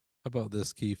How about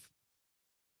this, Keith?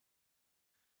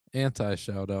 Anti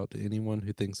shout out to anyone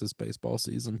who thinks it's baseball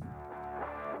season.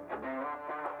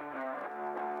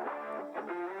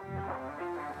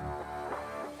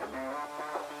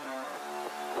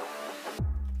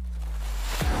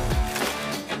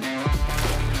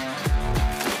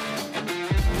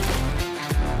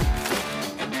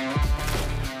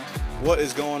 What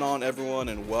is going on, everyone,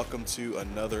 and welcome to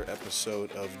another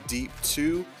episode of Deep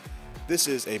 2. This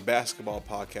is a basketball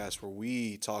podcast where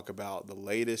we talk about the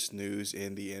latest news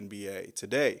in the NBA.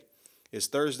 Today is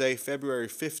Thursday, February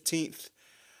 15th,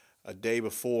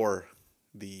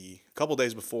 couple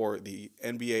days before the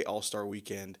NBA All-Star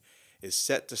Weekend is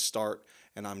set to start,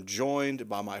 and I'm joined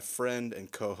by my friend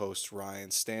and co-host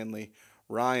Ryan Stanley.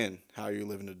 Ryan, how are you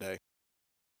living today?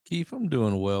 Keith, I'm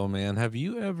doing well, man. Have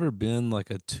you ever been like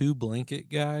a two blanket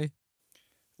guy?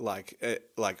 Like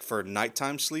for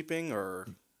nighttime sleeping or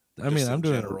I mean, just I'm in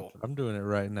doing general? I'm doing it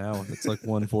right now. It's like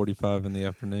 1:45 in the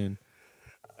afternoon.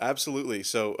 Absolutely.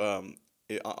 So,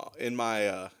 in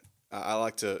my, I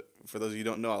like to, for those of you who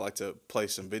don't know, I like to play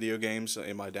some video games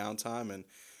in my downtime. And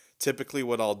typically,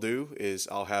 what I'll do is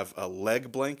I'll have a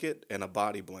leg blanket and a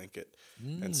body blanket,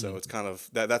 and so Mm, it's kind of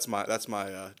that's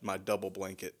my double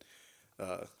blanket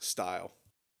style.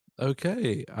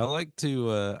 okay. I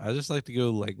just like to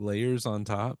go like layers on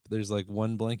top. There's like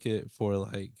one blanket for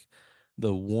like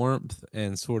the warmth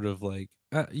and sort of like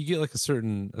you get like a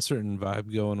certain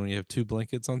vibe going when you have two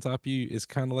blankets on top of you. It's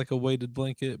kind of like a weighted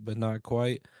blanket, but not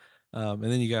quite. And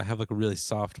then you gotta have like a really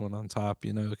soft one on top,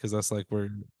 because that's like where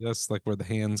the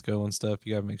hands go and stuff.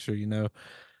 You gotta make sure you know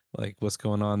like what's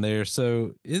going on there.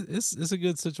 So it's a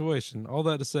good situation. All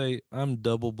that to say, I'm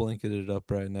double blanketed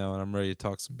up right now, and I'm ready to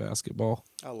talk some basketball.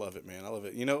 I love it, man. I love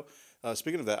it.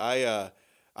 Speaking of that,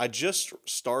 I just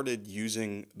started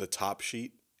using the top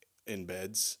sheet in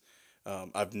beds.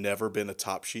 I've never been a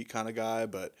top sheet kind of guy,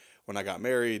 but when I got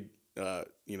married,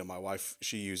 my wife,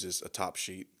 she uses a top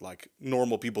sheet like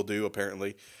normal people do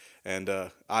apparently, and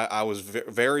I was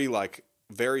very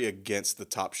against the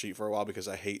top sheet for a while because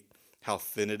I hate how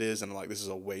thin it is, and I'm like, this is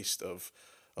a waste of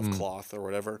Mm, cloth or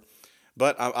whatever.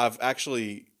 But I've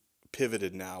actually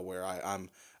pivoted now where I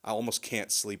almost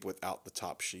can't sleep without the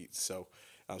top sheet. So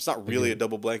it's not I get really a it.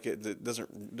 double blanket. It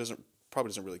doesn't probably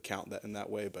doesn't really count that in that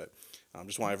way. But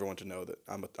just want everyone to know that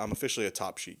I'm officially a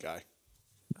top sheet guy.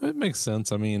 It makes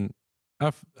sense. I mean,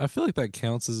 I feel like that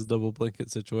counts as a double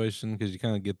blanket situation because you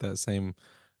kind of get that same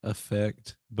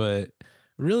effect. But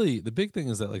really, the big thing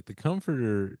is that like the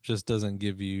comforter just doesn't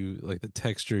give you like the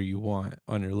texture you want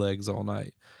on your legs all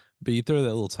night. But you throw that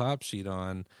little top sheet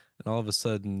on, and all of a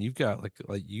sudden you've got like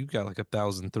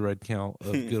 1,000 thread count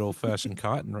of good old fashioned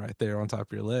cotton right there on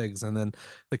top of your legs, and then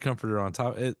the comforter on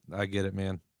top. I get it,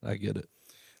 man. I get it.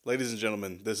 Ladies and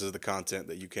gentlemen, this is the content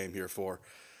that you came here for.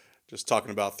 Just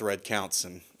talking about thread counts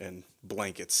and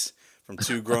blankets from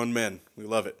two grown men. We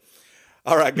love it.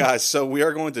 All right, guys. So we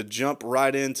are going to jump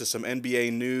right into some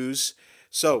NBA news.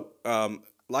 So,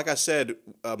 like I said,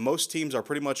 most teams are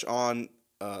pretty much on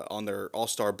their All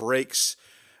Star breaks,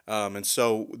 and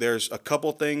so there's a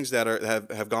couple things that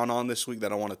have gone on this week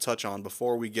that I want to touch on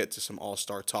before we get to some All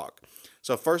Star talk.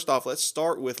 So first off, let's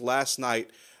start with last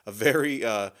night, a very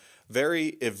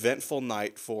eventful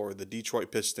night for the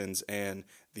Detroit Pistons and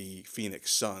the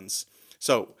Phoenix Suns.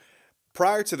 So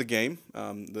prior to the game,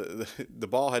 the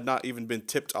ball had not even been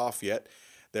tipped off yet.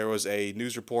 There was a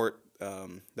news report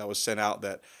that was sent out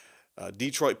that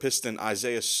Detroit Piston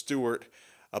Isaiah Stewart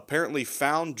apparently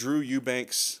found Drew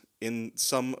Eubanks in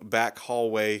some back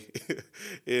hallway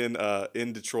in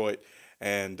Detroit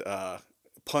and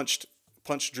punched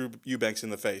Drew Eubanks in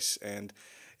the face, and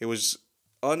it was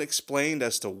unexplained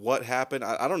as to what happened.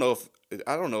 I don't know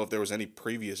if there was any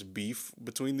previous beef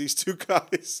between these two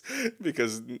guys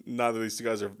because neither of these two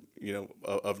guys are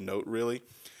of note really.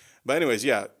 But anyways,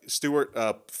 yeah, Stewart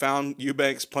found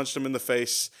Eubanks, punched him in the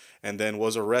face, and then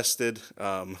was arrested.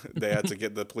 They had to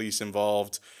get the police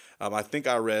involved. I think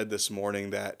I read this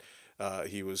morning that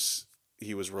he was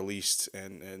released,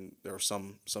 and there was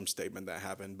some statement that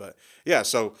happened. But yeah,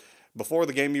 so before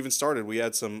the game even started, we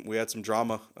had some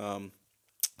drama,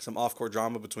 some off court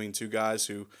drama between two guys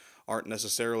who aren't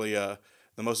necessarily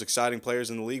the most exciting players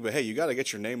in the league. But hey, you got to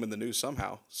get your name in the news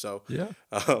somehow. So Yeah.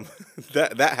 um,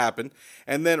 that happened,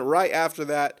 and then right after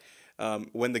that,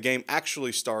 when the game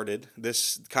actually started,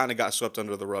 this kind of got swept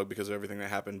under the rug because of everything that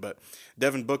happened. But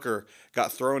Devin Booker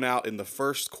got thrown out in the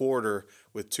first quarter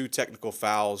with two technical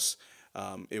fouls.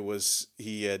 It was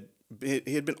he had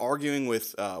been arguing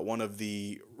with one of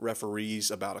the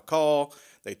referees about a call.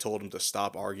 They told him to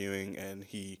stop arguing, and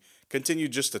he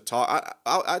continued just to talk.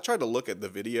 I tried to look at the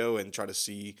video and try to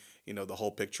see the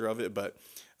whole picture of it. But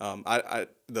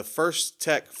the first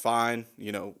tech, fine,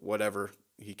 whatever.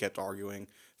 He kept arguing,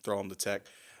 throw him the tech.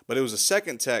 But it was the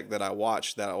second tech that I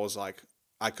watched that I was like,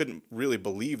 I couldn't really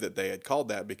believe that they had called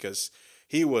that, because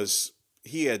he was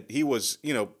he was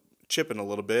chipping a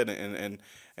little bit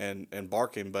and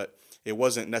barking, but it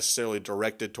wasn't necessarily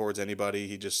directed towards anybody.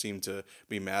 He just seemed to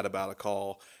be mad about a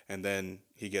call, and then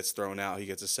he gets thrown out. He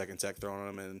gets a second tech thrown at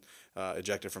him and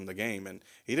ejected from the game. And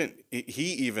he didn't.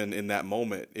 He even in that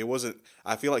moment, it wasn't.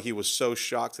 I feel like he was so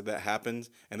shocked that that happened,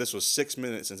 and this was 6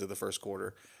 minutes into the first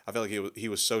quarter. I feel like he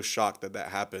was so shocked that that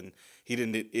happened. He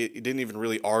didn't. It didn't even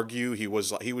really argue. He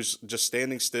was just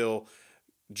standing still,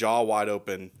 jaw wide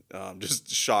open, just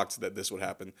shocked that this would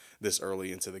happen this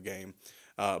early into the game.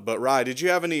 But Rye, did you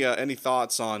have any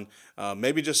thoughts on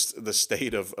maybe just the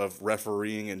state of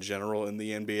refereeing in general in the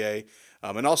NBA?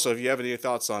 And also, if you have any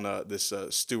thoughts on this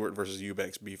Stewart versus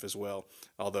Eubanks beef as well,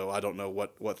 although I don't know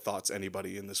what thoughts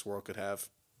anybody in this world could have.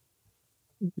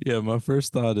 Yeah, my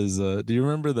first thought is, do you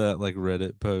remember that like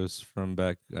Reddit post from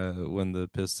back when the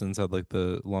Pistons had like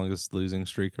the longest losing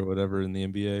streak or whatever in the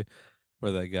NBA,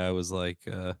 where that guy was like,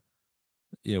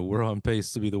 we're on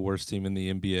pace to be the worst team in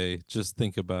the NBA. Just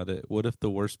think about it. What if the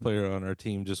worst player on our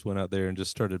team just went out there and just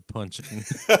started punching?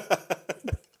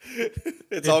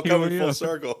 It's And all here coming we full are.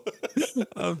 circle.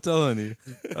 I'm telling you.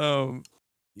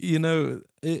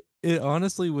 It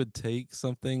honestly would take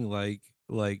something like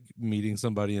meeting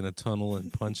somebody in a tunnel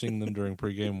and punching them during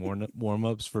pregame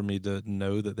warm-ups for me to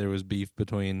know that there was beef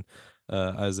between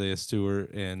Isaiah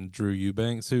Stewart and Drew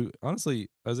Eubanks, who honestly,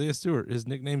 Isaiah Stewart, his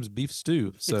nickname's Beef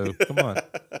Stew. So come on,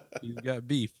 he's got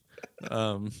beef.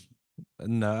 Um,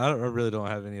 no, I really don't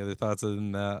have any other thoughts other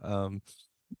than that.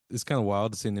 It's kind of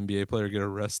wild to see an NBA player get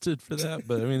arrested for that,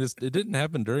 but I mean, it didn't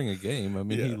happen during a game. I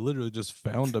mean, he Yeah. literally just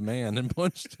found a man and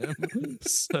punched him.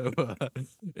 So,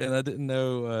 and I didn't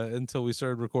know until we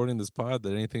started recording this pod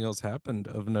that anything else happened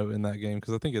of note in that game,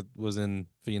 because I think it was in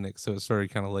Phoenix, so it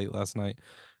started kind of late last night.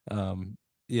 Um,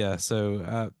 yeah,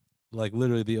 so like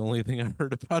literally the only thing I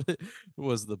heard about it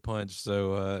was the punch.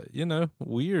 So,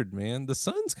 weird, man. The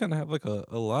Suns kind of have like a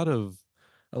lot of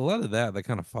that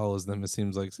kind of follows them. It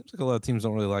seems like a lot of teams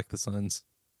don't really like the Suns.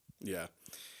 Yeah.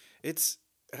 It's.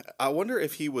 I wonder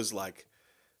if he was like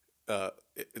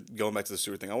going back to the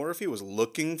Stewart thing. I wonder if he was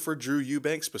looking for Drew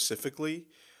Eubanks specifically,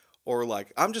 or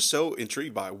like I'm just so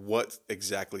intrigued by what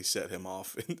exactly set him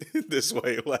off in this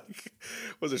way. Like,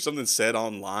 was there something said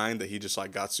online that he just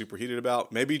like got super heated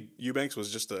about? Maybe Eubanks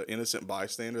was just an innocent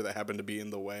bystander that happened to be in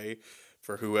the way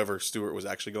for whoever Stewart was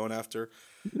actually going after.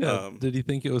 Yeah, Um, did he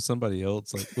think it was somebody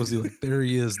else? Like, was he like, there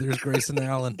he is? There's Grayson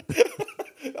Allen.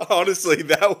 Honestly,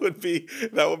 that would be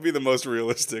the most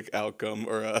realistic outcome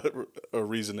or a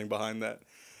reasoning behind that.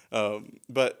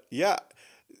 But yeah,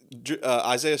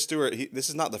 Isaiah Stewart. This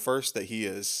is not the first that he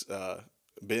has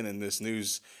been in this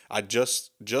news. I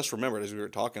just remembered as we were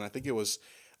talking. I think it was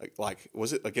like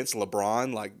was it against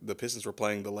LeBron? Like the Pistons were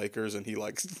playing the Lakers, and he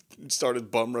like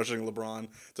started bum rushing LeBron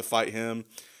to fight him.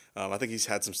 I think he's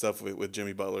had some stuff with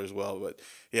Jimmy Butler as well, but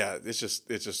yeah, it's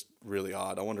just really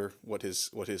odd. I wonder what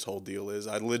his whole deal is.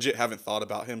 I legit haven't thought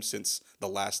about him since the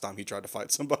last time he tried to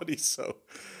fight somebody. So,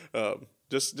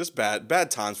 just bad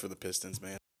times for the Pistons,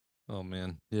 man. Oh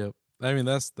man, yep. I mean,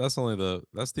 that's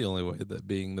the only way that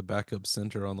being the backup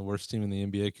center on the worst team in the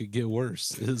NBA could get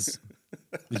worse is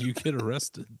you get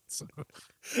arrested. So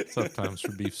tough times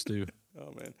for Beef Stew.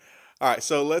 Oh man. All right,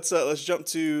 so let's jump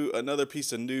to another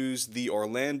piece of news. The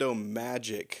Orlando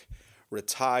Magic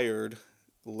retired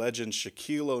legend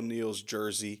Shaquille O'Neal's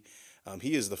jersey.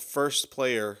 He is the first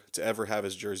player to ever have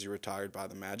his jersey retired by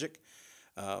the Magic.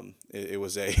 It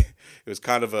was it was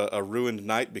kind of a ruined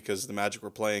night because the Magic were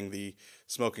playing the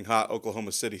smoking hot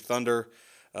Oklahoma City Thunder,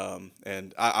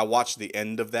 and I watched the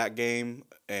end of that game,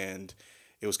 and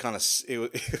it was kind of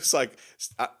it was like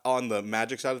on the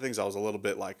Magic side of things, I was a little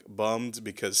bit like bummed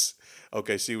because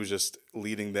OKC was just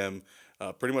leading them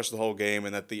pretty much the whole game,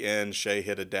 and at the end, Shea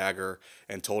hit a dagger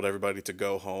and told everybody to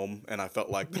go home, and I felt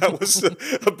like that was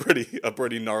a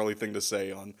pretty gnarly thing to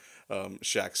say on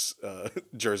Shaq's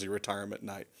jersey retirement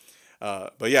night.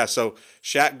 But yeah, so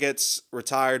Shaq gets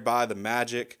retired by the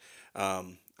Magic.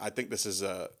 I think this is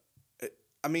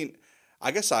I mean, I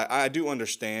guess I do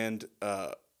understand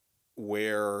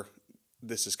where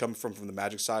this is coming from the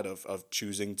Magic side of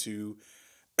choosing to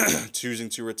choosing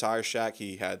to retire Shaq.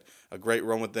 He had a great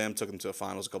run with them, took them to the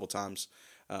finals a couple times.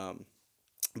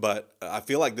 But I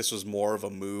feel like this was more of a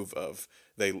move of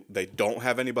they don't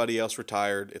have anybody else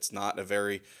retired. It's not a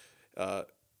very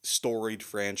storied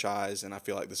franchise, and I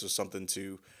feel like this was something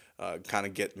to kind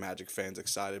of get Magic fans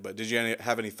excited. But did you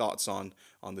have any thoughts on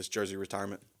this jersey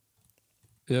retirement?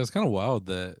 Yeah, it's kind of wild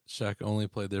that Shaq only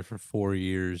played there for 4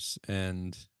 years,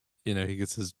 and he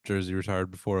gets his jersey retired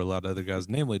before a lot of other guys,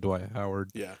 namely Dwight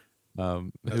Howard, Yeah, that's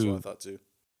what I who, thought too.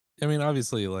 I mean,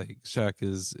 obviously, like Shaq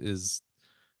is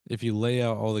if you lay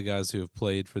out all the guys who have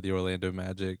played for the Orlando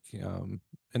Magic, and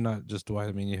not just Dwight,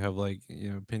 I mean, you have like,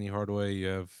 Penny Hardaway, you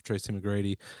have Tracy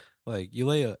McGrady, like you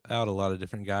lay out a lot of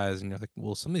different guys, and you're like,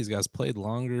 well, some of these guys played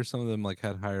longer, some of them like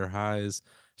had higher highs.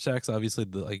 Shaq's obviously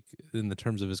like in the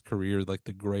terms of his career, like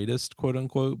the greatest, quote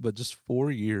unquote, but just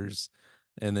 4 years.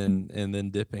 And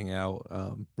then dipping out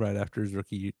right after his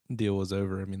rookie deal was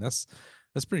over. I mean, that's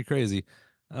pretty crazy.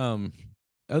 Um,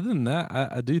 Other than that,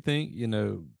 I do think,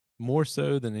 more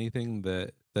so than anything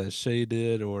that Shea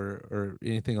did or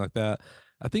anything like that.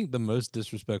 I think the most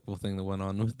disrespectful thing that went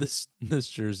on with this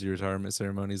jersey retirement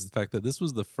ceremony is the fact that this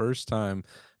was the first time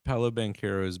Paolo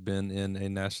Banchero has been in a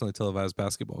nationally televised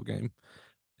basketball game.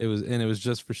 It was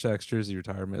just for Shaq's jersey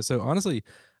retirement. So honestly,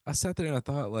 I sat there and I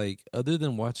thought, like, other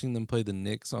than watching them play the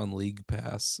Knicks on League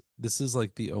Pass, this is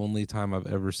like the only time I've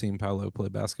ever seen Paolo play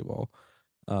basketball.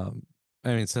 Um,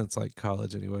 I mean, since like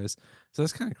college, anyways. So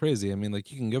that's kind of crazy. I mean,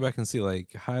 like you can go back and see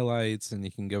like highlights, and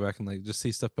you can go back and like just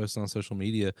see stuff posted on social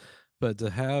media. But to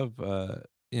have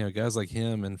guys like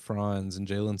him and Franz and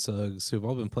Jalen Suggs who've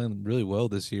all been playing really well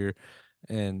this year,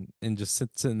 and just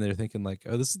sitting there thinking like,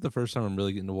 oh, this is the first time I'm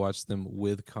really getting to watch them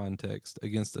with context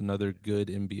against another good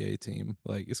NBA team.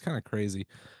 Like it's kind of crazy.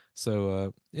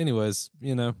 So, anyways,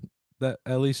 that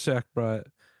at least Shaq brought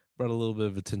a little bit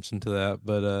of attention to that.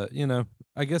 But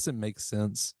I guess it makes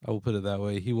sense. I will put it that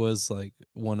way. He was like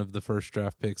one of the first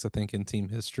draft picks, I think, in team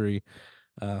history.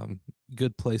 Um,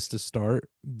 Good place to start,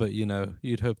 but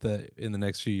you'd hope that in the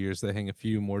next few years they hang a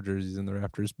few more jerseys in the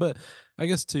rafters. But I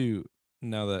guess too,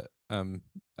 now that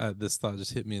this thought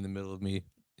just hit me in the middle of me,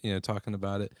 talking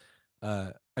about it.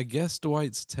 I guess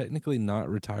Dwight's technically not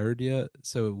retired yet,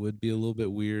 so it would be a little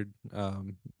bit weird.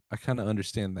 I kind of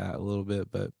understand that a little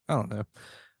bit, but I don't know.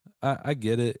 I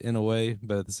get it in a way,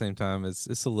 but at the same time,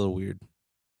 it's a little weird.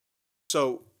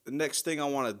 So the next thing I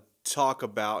want to talk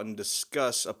about and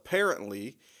discuss,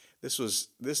 apparently,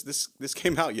 this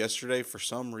came out yesterday for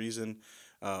some reason.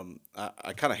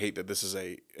 I kind of hate that this is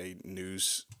a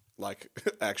news like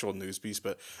actual news piece,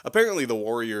 but apparently the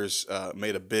Warriors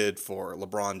made a bid for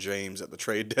LeBron James at the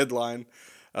trade deadline,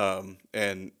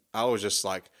 and I was just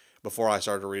like, before I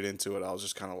started to read into it, I was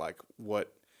just kind of like,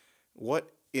 what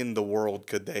in the world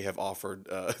could they have offered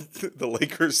the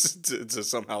Lakers to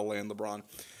somehow land LeBron?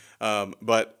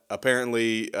 But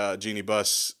apparently, Jeannie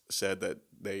Buss said that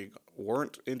they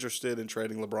weren't interested in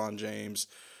trading LeBron James,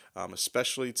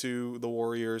 especially to the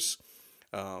Warriors.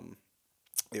 Um,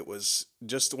 it was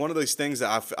just one of those things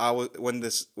that when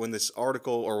this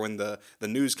article or when the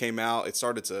news came out, it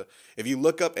started to, if you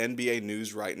look up NBA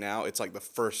news right now, it's like the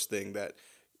first thing that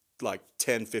like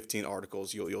 10, 15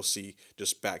 articles you'll see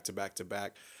just back to back to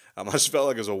back. I just felt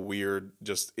like it was a weird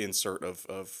just insert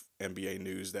of NBA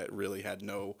news that really had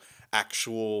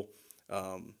actual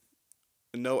um,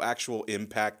 no actual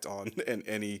impact on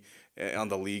any on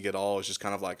the league at all. It's just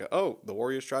kind of like oh, the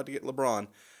Warriors tried to get LeBron,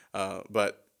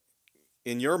 but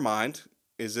in your mind,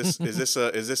 is this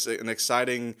an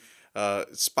exciting,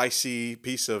 spicy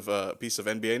piece of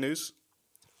NBA news?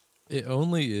 It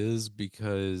only is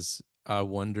because I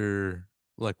wonder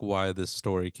like why this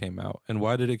story came out and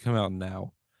why did it come out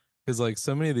now? Because like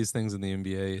so many of these things in the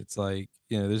NBA, it's like,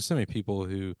 there's so many people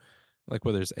who like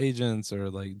whether it's agents or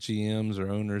like GMs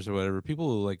or owners or whatever, people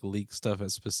who like leak stuff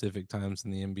at specific times in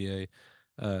the NBA,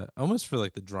 almost for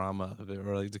like the drama of it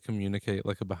or like to communicate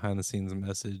like a behind the scenes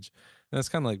message. And that's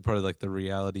kind of like part of like the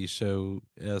reality show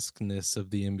esqueness of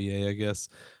the NBA, I guess.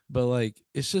 But like,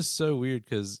 it's just so weird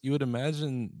because you would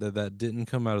imagine that that didn't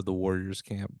come out of the Warriors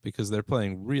camp because they're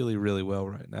playing really, really well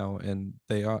right now, and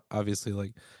they are obviously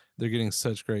like they're getting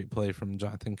such great play from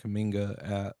Jonathan Kaminga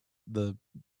at the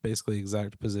basically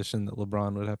exact position that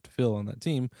LeBron would have to fill on that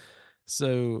team.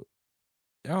 So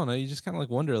I don't know. You just kind of like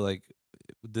wonder, like,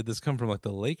 did this come from like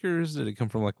the Lakers? Did it come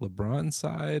from like LeBron's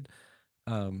side?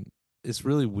 Um, it's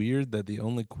really weird that the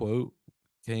only quote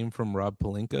came from Rob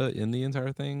Pelinka in the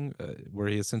entire thing, where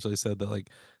he essentially said that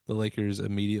like the Lakers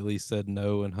immediately said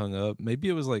no and hung up. Maybe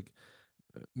it was like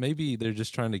maybe they're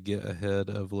just trying to get ahead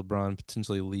of LeBron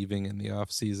potentially leaving in the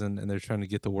offseason, and they're trying to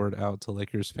get the word out to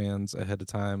Lakers fans ahead of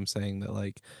time saying that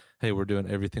like, hey, we're doing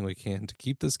everything we can to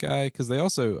keep this guy. Because they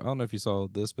also, I don't know if you saw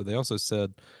this, but they also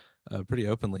said pretty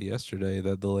openly yesterday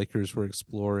that the Lakers were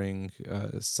exploring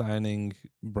signing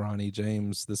Bronny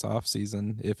James this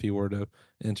offseason if he were to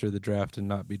enter the draft and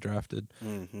not be drafted,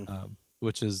 Hmm.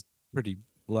 which is pretty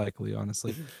likely,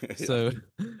 honestly. Yeah. So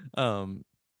um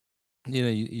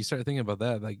you start thinking about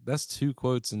that. Like that's two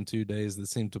quotes in 2 days that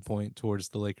seem to point towards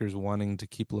the Lakers wanting to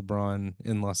keep LeBron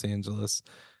in Los Angeles.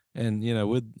 And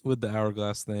with the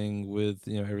hourglass thing, with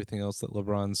everything else that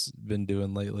LeBron's been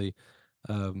doing lately,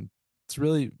 it's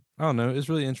really I don't know, it's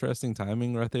really interesting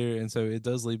timing right there. And so it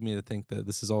does lead me to think that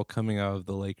this is all coming out of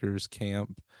the Lakers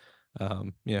camp.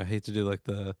 I hate to do like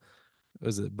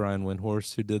was it Brian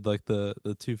Windhorst who did like the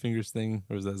two fingers thing,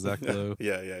 or was that Zach Lowe?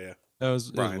 Yeah, yeah, yeah. It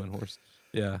was Brian. Windhorst.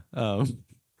 Yeah.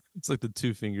 It's like the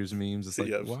two fingers memes. It's like,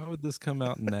 Yep. why would this come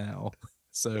out now?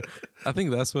 So I think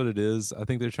that's what it is. I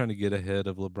think they're trying to get ahead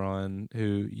of LeBron,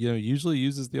 who, usually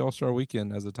uses the All-Star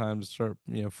weekend as a time to start,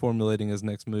 formulating his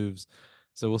next moves.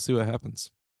 So we'll see what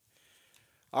happens.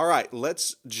 All right,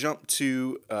 let's jump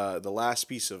to the last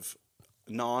piece of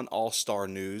non All Star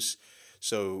news.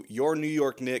 So, your New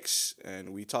York Knicks, and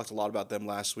we talked a lot about them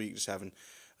last week, just having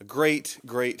a great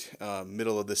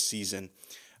middle of this season.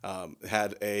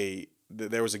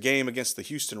 There was a game against the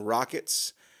Houston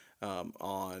Rockets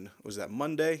on, was that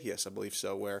Monday? Yes, I believe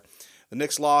so, where the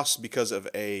Knicks lost because of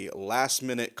a last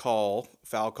minute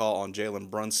foul call on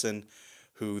Jalen Brunson,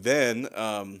 who then,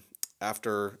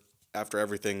 after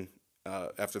everything,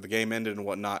 after the game ended and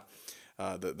whatnot,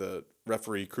 the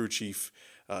referee crew chief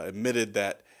admitted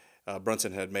that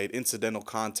Brunson had made incidental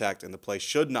contact and the play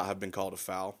should not have been called a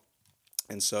foul.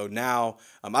 And so now,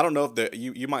 I don't know if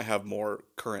you might have more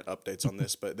current updates on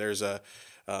this, but there's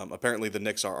apparently the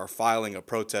Knicks are filing a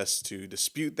protest to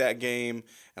dispute that game,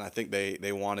 and I think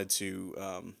they wanted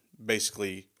to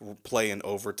basically play in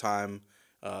overtime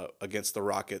against the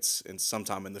Rockets in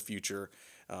sometime in the future,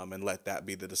 and let that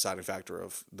be the deciding factor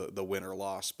of the win or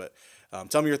loss. But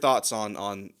tell me your thoughts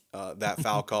on that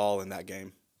foul call in that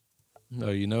game.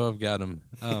 Oh, I've got him.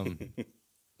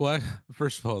 Well,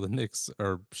 first of all, the Knicks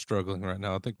are struggling right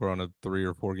now. I think we're on a 3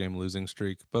 or 4 game losing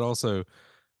streak, but also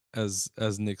as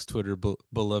Nick's Twitter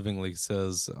belovingly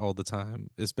says all the time,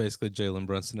 it's basically Jalen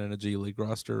Brunson and a G League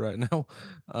roster right now.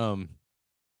 Um,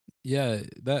 yeah,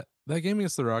 that game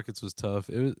against the Rockets was tough.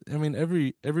 It was, I mean,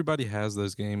 everybody has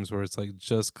those games where it's like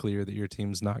just clear that your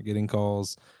team's not getting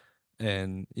calls,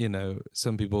 and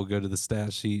some people go to the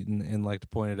stat sheet and like to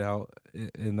point it out,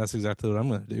 and that's exactly what I'm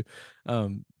going to do.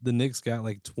 The Knicks got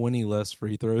like 20 less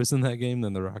free throws in that game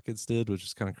than the Rockets did, which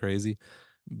is kind of crazy.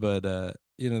 But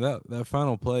that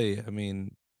final play, I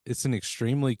mean, it's an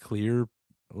extremely clear,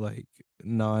 like,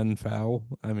 non-foul.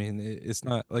 I mean, it's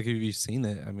not like, if you've seen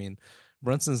it, I mean,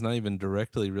 Brunson's not even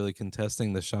directly really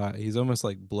contesting the shot. He's almost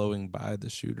like blowing by the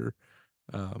shooter.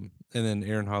 And then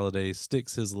Aaron Holiday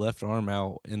sticks his left arm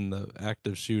out in the act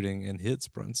of shooting and hits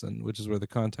Brunson, which is where the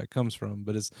contact comes from.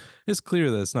 But it's clear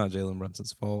that it's not Jalen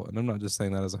Brunson's fault, and I'm not just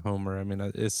saying that as a homer. I mean,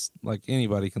 it's like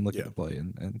anybody can look at Yeah. the play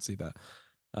and see that.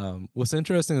 What's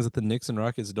interesting is that the Knicks and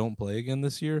Rockets don't play again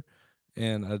this year,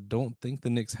 and I don't think the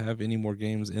Knicks have any more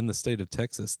games in the state of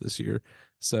Texas this year.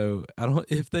 So I don't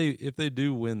if they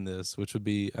do win this, which would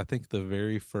be, I think, the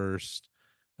very first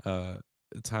uh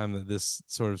time that this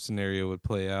sort of scenario would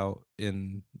play out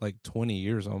in like 20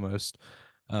 years almost.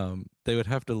 They would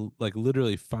have to like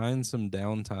literally find some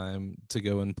downtime to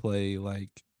go and play like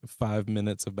 5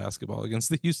 minutes of basketball against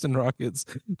the Houston Rockets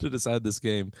to decide this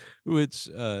game, which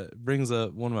brings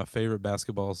up one of my favorite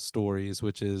basketball stories,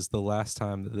 which is the last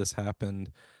time that this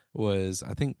happened was,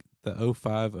 I think, the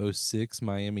 05-06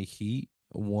 Miami Heat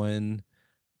won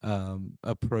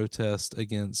a protest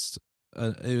against,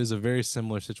 it was a very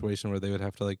similar situation where they would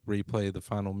have to like replay the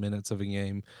final minutes of a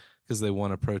game because they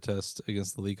won a protest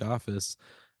against the league office.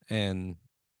 And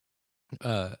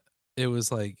uh it was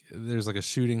like there's like a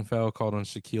shooting foul called on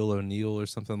Shaquille O'Neal or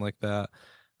something like that.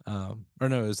 Or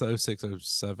no, it was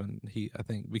 06-07 Heat, I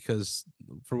think, because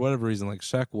for whatever reason, like,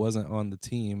 Shaq wasn't on the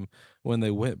team when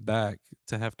they went back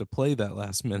to have to play that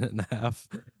last minute and a half.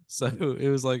 So it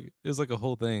was like a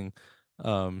whole thing.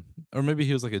 Or maybe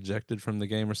he was like ejected from the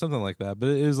game or something like that. But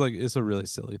it was like, it's a really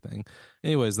silly thing.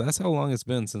 Anyways, that's how long it's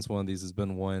been since one of these has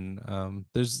been won.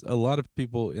 There's a lot of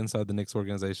people inside the Knicks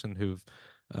organization who've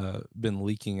been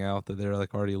leaking out that they're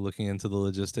like already looking into the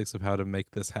logistics of how to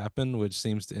make this happen, which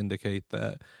seems to indicate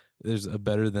that there's a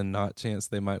better than not chance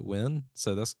they might win.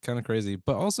 So that's kind of crazy.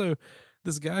 But also,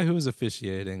 this guy who was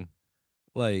officiating,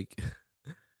 like,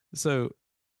 so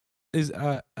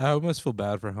I almost feel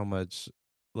bad for how much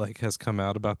like has come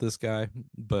out about this guy,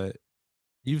 but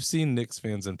you've seen Knicks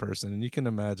fans in person, and you can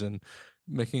imagine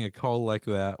making a call like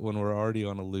that when we're already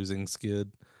on a losing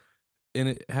skid. And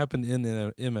it happened in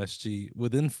a MSG.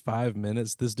 Within 5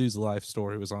 minutes, this dude's life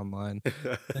story was online.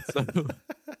 And so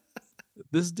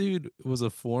This dude was a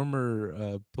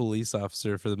former police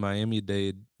officer for the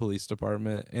Miami-Dade Police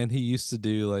Department, and he used to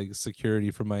do like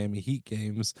security for Miami Heat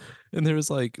games. And there was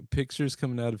like pictures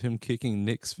coming out of him kicking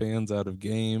Knicks fans out of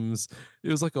games. It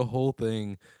was like a whole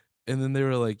thing. And then they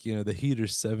were like, the Heat are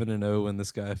 7-0 when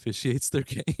this guy officiates their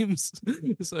games.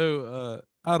 So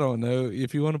I don't know.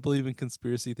 If you want to believe in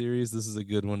conspiracy theories, this is a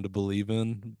good one to believe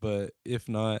in. But if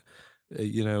not,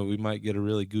 we might get a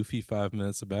really goofy 5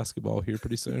 minutes of basketball here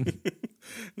pretty soon.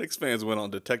 Knicks fans went on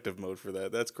detective mode for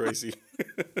that. That's crazy.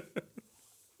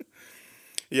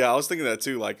 Yeah, I was thinking that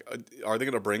too. Like, are they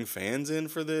going to bring fans in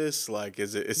for this? Like,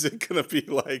 is it going to be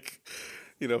like,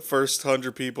 first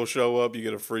 100 people show up, you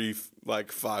get a free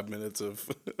like 5 minutes of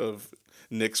of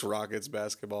Knicks Rockets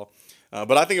basketball.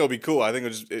 But I think it'll be cool. I think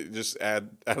it just add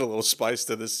a little spice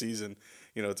to this season,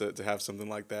 to have something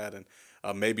like that, and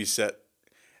maybe set.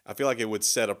 I feel like it would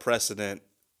set a precedent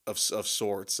of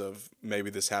sorts of maybe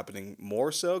this happening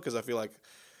more so, because I feel like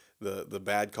the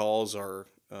bad calls are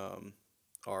kind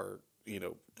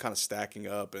of stacking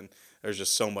up, and there's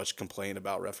just so much complaint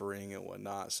about refereeing and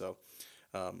whatnot. So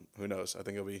who knows? I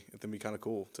think it'll be kind of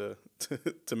cool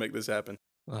to make this happen.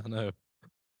 I know.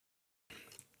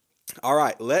 All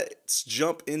right, let's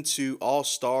jump into All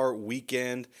Star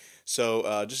Weekend.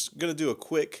 So just gonna do a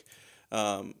quick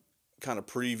kind of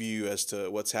preview as to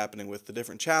what's happening with the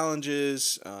different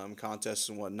challenges, contests,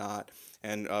 and whatnot.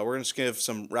 And we're going to give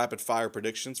some rapid fire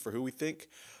predictions for who we think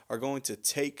are going to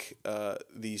take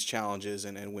these challenges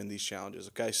and win these challenges.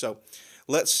 Okay, so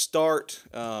let's start.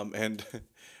 And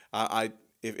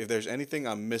if there's anything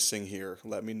I'm missing here,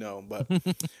 let me know. But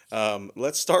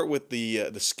let's start with the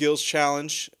skills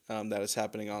challenge that is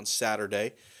happening on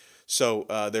Saturday. So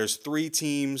there's three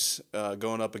teams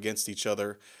going up against each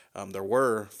other. There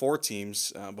were four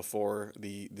teams before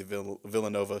the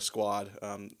Villanova squad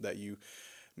that you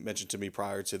mentioned to me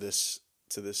prior to this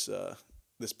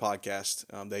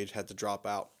podcast. They had to drop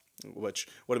out, which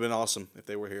would have been awesome if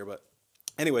they were here. But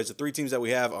anyways, the three teams that we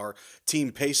have are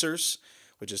Team Pacers,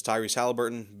 which is Tyrese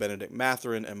Halliburton, Benedict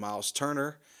Mathurin, and Miles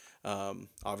Turner.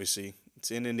 Obviously,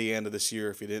 it's in Indiana this year,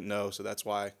 if you didn't know, so that's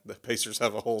why the Pacers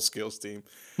have a whole skills team.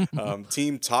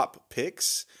 Team Top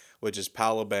Picks, which is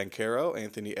Paolo Banchero,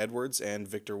 Anthony Edwards, and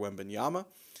Victor Wembanyama.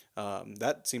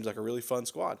 That seems like a really fun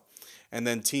squad. And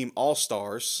then Team All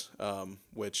Stars,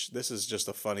 which this is just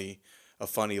a funny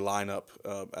lineup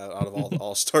out of all the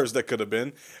All Stars that could have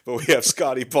been. But we have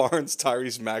Scotty Barnes,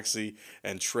 Tyrese Maxey,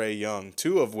 and Trae Young,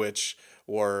 two of which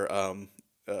were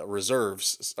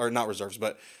reserves, or not reserves,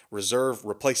 but reserve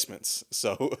replacements.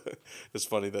 So it's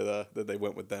funny that they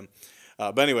went with them.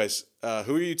 But anyways,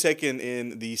 who are you taking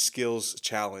in the skills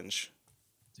challenge?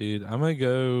 Dude, I'm gonna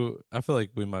go. I feel like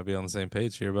we might be on the same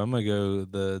page here, but I'm gonna go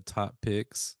the top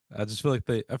picks. I feel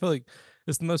like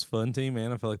it's the most fun team,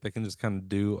 man. I feel like they can just kind of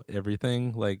do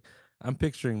everything. Like I'm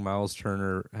picturing Miles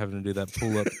Turner having to do that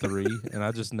pull up three, and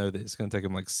I just know that it's gonna take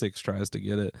him like 6 tries to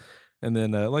get it. And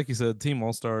then, like you said, Team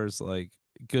All Stars, like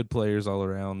good players all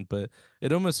around, but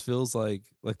it almost feels like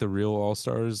the real All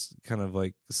Stars kind of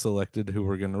like selected who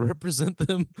were gonna represent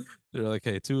them. They're like,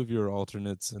 hey, two of you are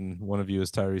alternates and one of you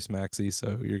is Tyrese Maxey,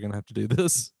 so you're gonna have to do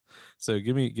this. So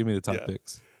give me the top Yeah.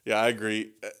 picks. Yeah, I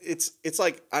agree. It's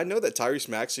like I know that Tyrese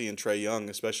Maxey and Trae Young,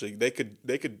 especially, they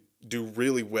could do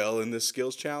really well in this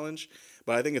skills challenge,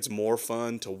 but I think it's more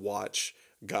fun to watch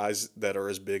guys that are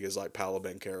as big as like Paolo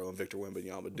Banchero and Victor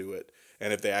Wembanyama do it.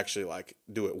 And if they actually like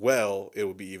do it well, it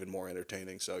would be even more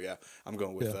entertaining. So yeah, I'm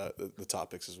going with Yeah. the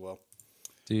topics as well.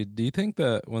 Dude, do you think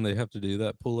that when they have to do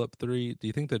that pull up three, do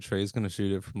you think that Trey's gonna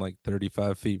shoot it from like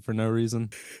 35 feet for no reason?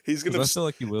 He's Because gonna I feel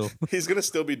like he will. he's gonna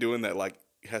still be doing that. Like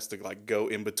has to like go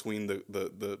in between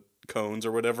the cones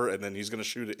or whatever, and then he's gonna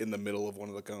shoot it in the middle of one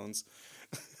of the cones,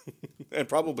 and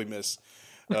probably miss,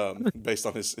 based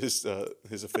on his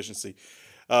efficiency.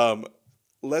 Um,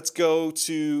 let's go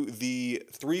to the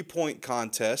 3-point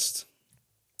contest.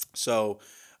 So,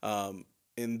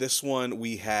 in this one,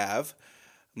 we have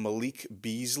Malik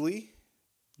Beasley,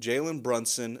 Jalen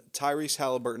Brunson, Tyrese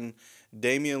Halliburton,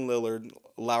 Damian Lillard,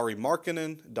 Lowry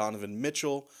Markkinen, Donovan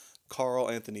Mitchell, Carl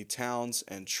Anthony Towns,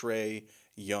 and Trae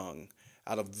Young.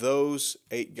 Out of those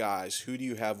 8 guys, who do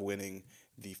you have winning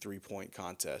the 3-point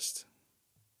contest?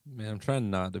 Man, I'm trying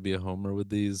not to be a homer with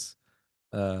these.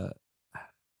 Uh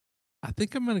I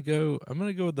think I'm gonna go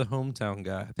with the hometown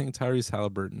guy. I think Tyrese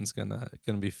Halliburton's gonna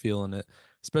be feeling it,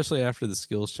 especially after the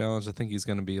skills challenge. I think he's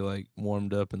gonna be like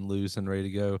warmed up and loose and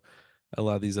ready to go. A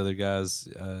lot of these other guys,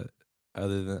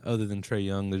 other than Trey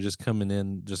Young, they're just coming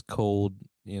in just cold.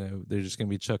 They're just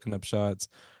gonna be chucking up shots.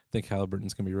 I think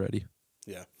Halliburton's gonna be ready.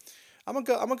 Yeah. I'm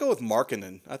gonna go with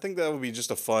Markkinen. I think that would be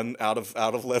just a fun out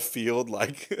of left field.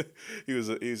 Like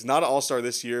he's not an All Star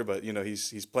this year, but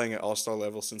he's playing at All Star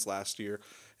level since last year,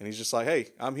 and he's just like, hey,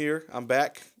 I'm here, I'm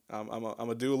back, I'm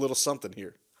gonna do a little something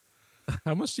here.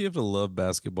 How much do you have to love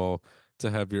basketball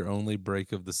to have your only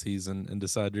break of the season and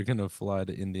decide you're going to fly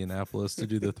to Indianapolis to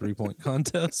do the 3-point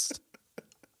contest?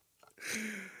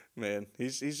 Man,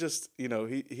 he's just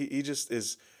he just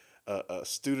is a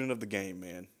student of the game,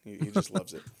 man. He just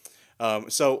loves it.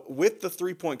 So with the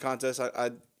 3-point contest,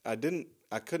 I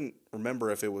couldn't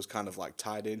remember if it was kind of like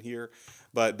tied in here,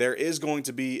 but there is going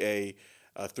to be a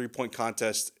 3-point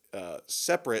contest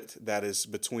separate that is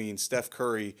between Steph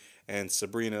Curry and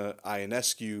Sabrina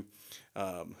Ionescu,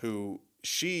 who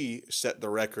she set the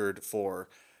record for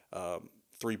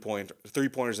three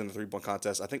pointers in the 3-point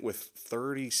contest. I think with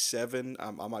 37.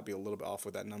 I might be a little bit off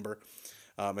with that number.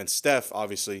 And Steph,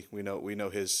 obviously, we know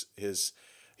his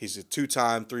he's a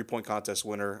 2-time 3-point contest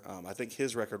winner. I think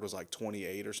his record was like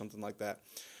 28 or something like that.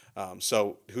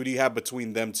 So who do you have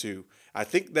between them two? I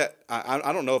think that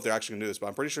I don't know if they're actually gonna do this, but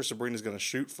I'm pretty sure Sabrina's gonna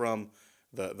shoot from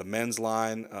the men's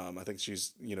line. I think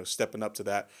she's stepping up to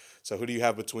that. So who do you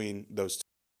have between those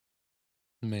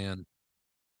two? Man,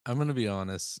 I'm going to be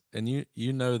honest, and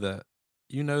you know that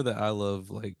I love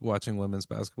like watching women's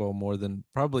basketball more than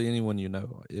probably anyone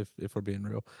if we're being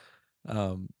real.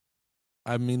 Um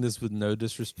I mean this with no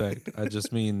disrespect. I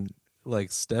just mean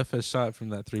like Steph has shot from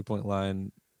that 3-point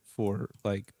line for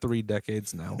like 3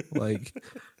 decades now. Like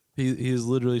he's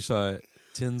literally shot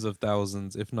tens of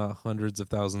thousands, if not hundreds of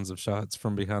thousands of shots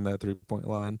from behind that 3-point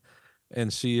line.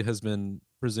 And she has been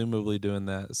presumably doing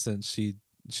that since she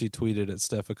tweeted at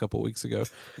Steph a couple weeks ago.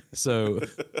 So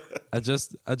I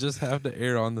just have to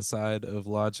err on the side of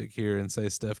logic here and say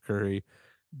Steph Curry.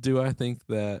 Do I think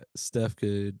that Steph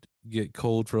could get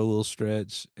cold for a little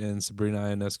stretch and Sabrina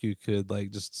Ionescu could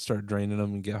like just start draining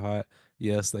them and get hot?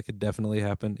 Yes, that could definitely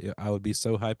happen. I would be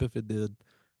so hype if it did,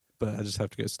 but I just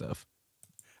have to go Steph.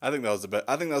 I think that was the best.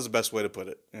 I think that was the best way to put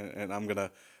it, and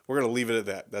we're gonna leave it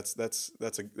at that.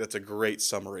 That's a great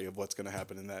summary of what's gonna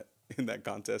happen in that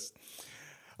contest.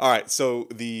 All right, so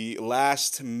the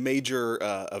last major,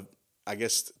 I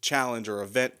guess, challenge or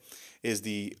event is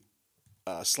the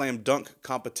slam dunk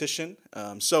competition.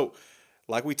 So,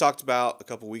 like we talked about a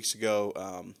couple weeks ago,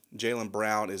 Jalen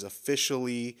Brown is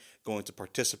officially going to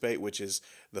participate, which is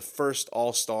the first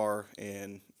All Star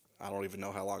in I don't even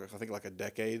know how long. I think like a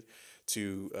decade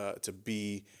to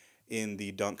be in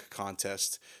the dunk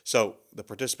contest. So the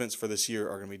participants for this year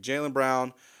are going to be Jalen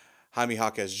Brown, Jaime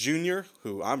Jaquez Jr.,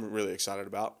 who I'm really excited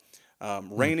about, Mm.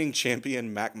 reigning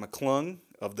champion Mac McClung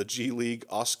of the G League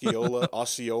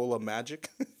Osceola Magic,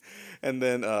 and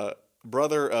then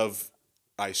brother of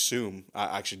I assume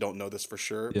I actually don't know this for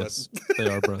sure, but Yes, they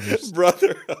are brothers.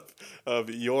 brother of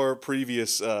your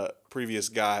previous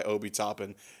guy Obi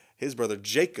Toppin, his brother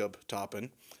Jacob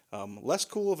Toppin. Less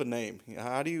cool of a name.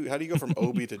 How do you go from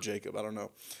Obi to Jacob? I don't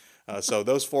know. So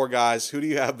those four guys, who do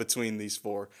you have between these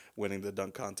four winning the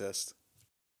dunk contest?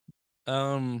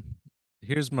 Um,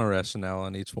 Here's my rationale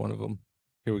on each one of them.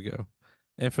 Here we go.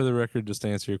 And for the record, just to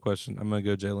answer your question, I'm gonna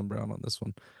go Jalen Brown on this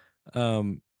one.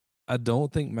 Um, I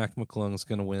don't think Mac McClung's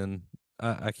gonna win.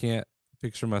 I can't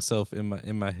picture myself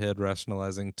in my head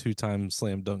rationalizing 2-time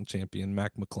slam dunk champion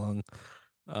Mac McClung.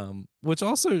 Which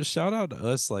also shout out to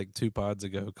us like 2 pods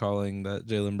ago calling that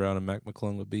Jalen Brown and Mac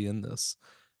McClung would be in this.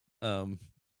 Um,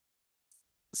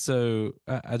 so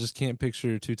I just can't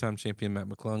picture 2-time champion Matt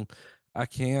McClung. I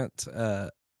can't.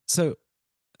 So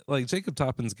like Jacob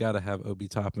Toppin's got to have Obi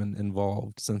Toppin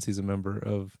involved since he's a member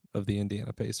of the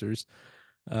Indiana Pacers.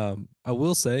 I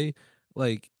will say,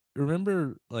 like,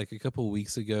 remember like a couple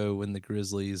weeks ago when the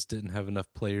Grizzlies didn't have enough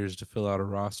players to fill out a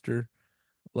roster?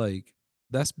 Like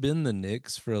that's been the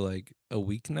Knicks for like a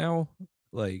week now.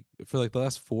 Like for like the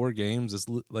last 4 games,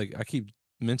 like I keep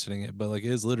mentioning it, but like it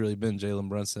has literally been Jalen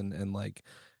Brunson and like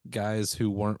guys who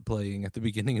weren't playing at the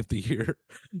beginning of the year.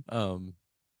 Um,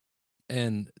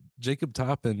 and Jacob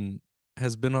Toppin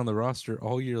has been on the roster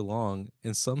all year long,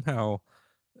 and somehow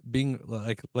being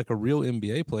like a real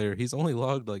NBA player, he's only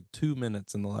logged like 2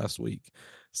 minutes in the last week.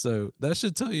 So that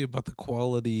should tell you about the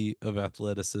quality of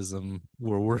athleticism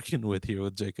we're working with here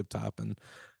with Jacob Toppin.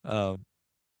 Um,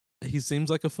 he seems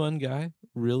like a fun guy,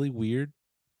 really weird,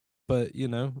 but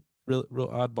real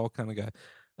oddball kind of guy.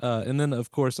 And then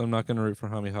of course I'm not going to root for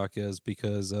Jaime Jaquez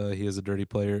because he is a dirty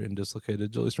player and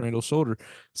dislocated Julius Randle's shoulder.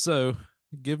 So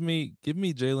give me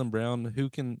Jalen Brown who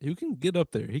can get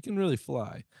up there. He can really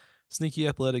fly. Sneaky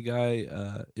athletic guy.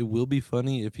 It will be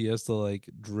funny if he has to like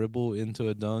dribble into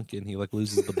a dunk and he like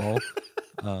loses the ball.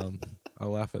 Um,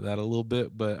 I'll laugh at that a little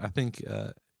bit, but I think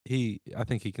I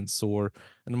think he can soar,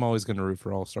 and I'm always going to root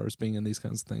for all stars being in these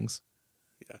kinds of things.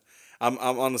 Yeah, I'm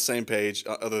on the same page.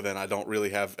 Other than I don't really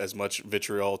have as much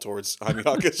vitriol towards Jaime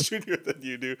Hawkins Jr. than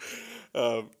you do,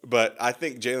 but I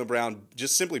think Jaylen Brown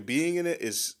just simply being in it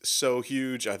is so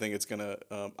huge. I think it's gonna.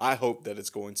 I hope that it's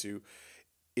going to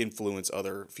influence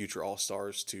other future All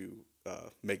Stars to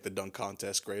make the dunk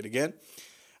contest great again.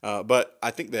 But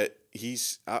I think that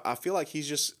I feel like he's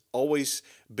just always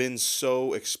been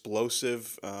so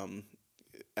explosive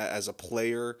as a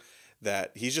player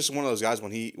that he's just one of those guys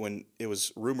when it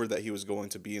was rumored that he was going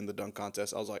to be in the dunk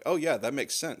contest. I was like, oh yeah, that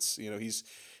makes sense. You know, he's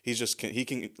just he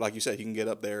can, like you said, he can get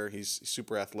up there. He's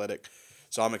super athletic.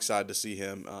 So I'm excited to see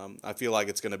him. I feel like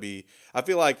it's going to be. I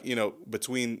feel like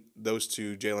between those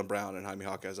two, Jaylen Brown and Jaime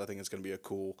Hawkins, I think it's going to be a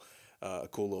cool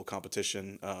little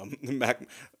competition. Mac,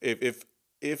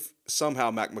 if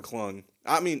somehow Mac McClung,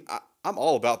 I mean, I'm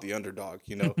all about the underdog.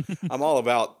 I'm all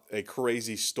about a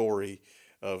crazy story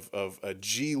of a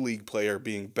G League player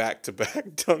being back to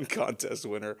back dunk contest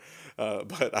winner,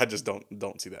 but I just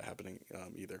don't see that happening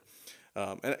either.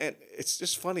 And it's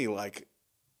just funny, like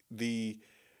the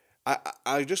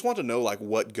I just want to know like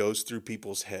what goes through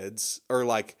people's heads, or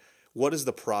like what is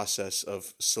the process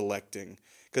of selecting,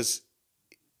 because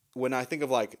when I think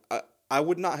of like I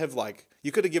would not have, like,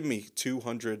 you could have given me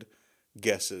 200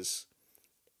 guesses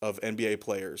of NBA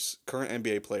players, current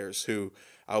NBA players, who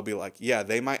I'll be like, yeah,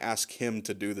 they might ask him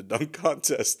to do the dunk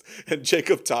contest, and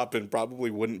Jacob Toppin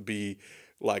probably wouldn't be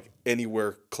like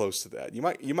anywhere close to that. You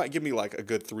might give me like a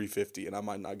good 350, and I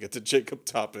might not get to Jacob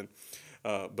Toppin.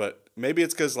 But maybe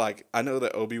it's because like I know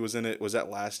that Obi was in it. Was that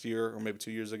last year or maybe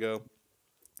 2 years ago?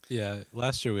 Yeah,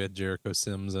 last year we had Jericho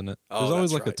Sims in it. There's Oh,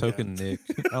 always that's like a right. Yeah. token Nick.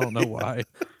 I don't know why.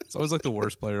 It's always like the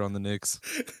worst player on the Knicks.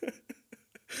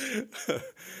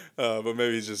 But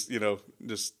maybe he's just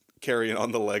just carrying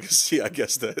on the legacy, I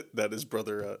guess, that his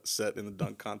brother set in the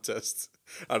dunk contest.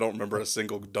 I don't remember a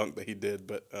single dunk that he did,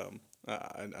 but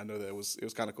I know that it was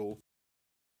kind of cool.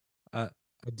 I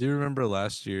I do remember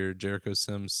last year Jericho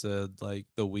Sims said like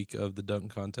the week of the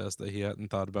dunk contest that he hadn't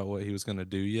thought about what he was gonna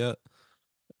do yet,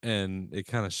 and it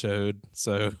kind of showed.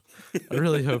 So I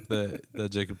really hope that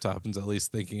Jacob Toppin's at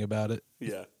least thinking about it.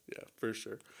 Yeah, yeah, for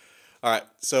sure. All right,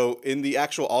 so in the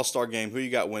actual All Star game, who you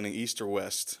got winning, East or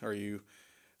West?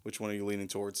 Which one are you leaning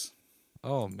towards?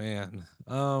 Oh man.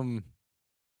 I'm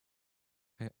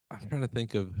trying to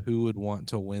think of who would want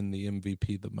to win the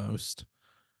MVP the most.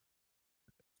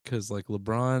 Because like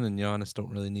LeBron and Giannis don't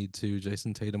really need to.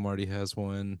 Jason Tatum already has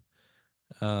one.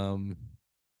 Um,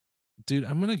 dude,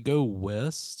 I'm gonna go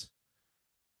West.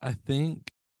 I think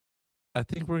I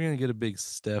think we're gonna get a big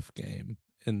Steph game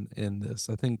in this.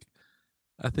 I think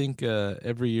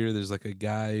every year there's like a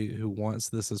guy who wants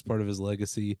this as part of his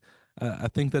legacy. I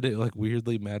think that it like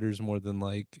weirdly matters more than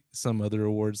like some other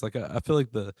awards. Like I feel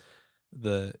like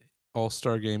the All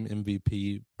Star Game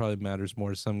MVP probably matters more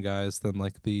to some guys than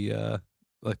like the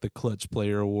Clutch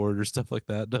Player Award or stuff like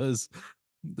that does.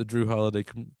 The Drew Holiday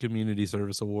Community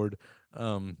Service Award.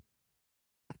 Um,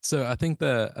 so I think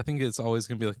it's always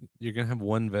gonna be like you're gonna have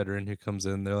one veteran who comes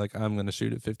in. They're like, I'm gonna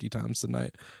shoot it 50 times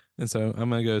tonight, and so I'm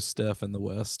gonna go Steph in the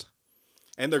West.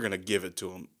 And they're gonna give it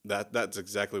to him. That's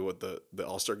exactly what the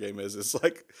All Star game is. It's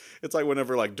like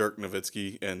whenever like Dirk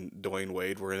Nowitzki and Dwayne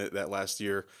Wade were in it that last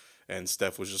year, and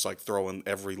Steph was just like throwing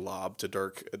every lob to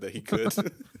Dirk that he could.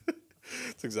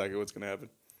 That's exactly what's gonna happen.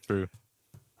 True.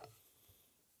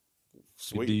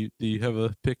 Sweet. Do you have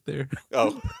a pick there?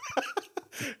 Oh,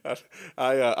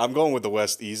 I'm going with the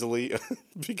West easily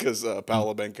because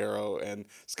Paolo Banchero and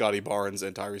Scotty Barnes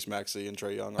and Tyrese Maxey and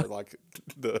Trey Young are like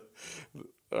the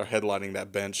are headlining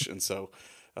that bench, and so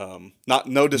not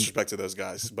no disrespect to those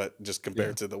guys, but just Yeah.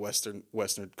 compared to the Western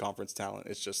Conference talent,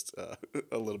 it's just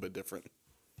a little bit different.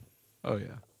 Oh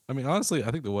yeah. I mean, honestly,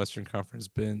 I think the Western Conference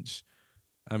bench.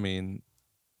 I mean,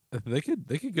 they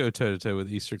could go toe to toe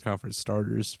with Eastern Conference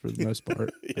starters for the most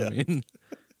part. I Yeah, mean,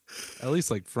 at least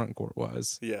like front court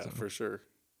wise. yeah, So for sure.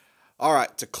 All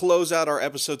right, to close out our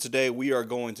episode today, we are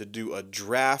going to do a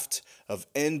draft of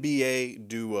NBA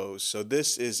duos. So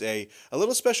this is a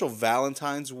little special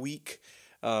Valentine's week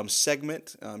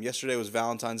segment. Yesterday was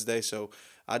Valentine's Day, so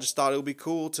I just thought it would be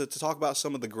cool to talk about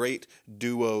some of the great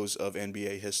duos of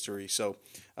NBA history. So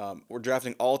we're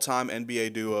drafting all-time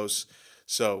NBA duos.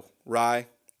 So Rye,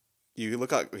 you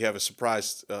look like you have a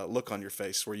surprised look on your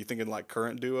face. Were you thinking like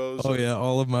current duos oh or? yeah,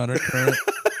 all of mine are current.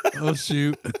 Oh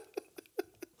shoot.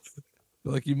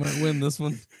 Feel like you might win this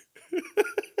one.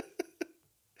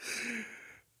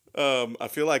 I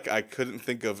feel like I couldn't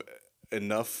think of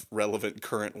enough relevant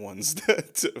current ones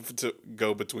to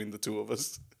go between the two of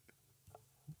us.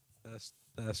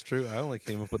 That's true. I only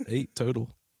came up with 8 total.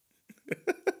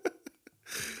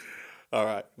 All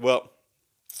right. Well,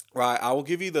 right. I'll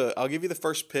give you the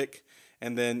first pick,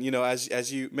 and then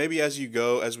as you maybe as we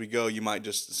go, you might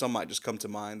just some might just come to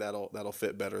mind that'll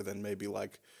fit better than maybe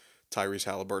like Tyrese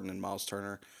Halliburton and Miles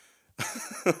Turner.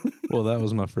 Well, that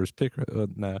was my first pick.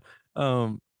 No.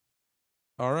 Um,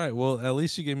 all right. Well, at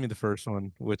least you gave me the first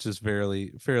one, which is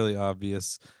fairly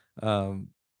obvious. Um,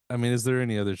 I mean, is there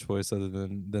any other choice other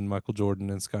than Michael Jordan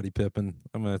and Scottie Pippen?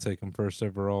 I'm going to take him first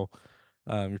overall.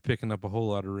 You're picking up a whole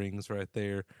lot of rings right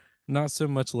there. Not so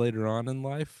much later on in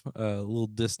life. A little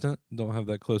distant. Don't have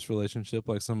that close relationship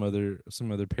like some other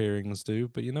pairings do.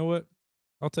 But you know what?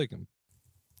 I'll take him.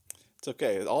 It's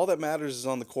okay. All that matters is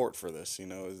on the court for this.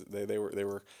 They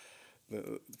were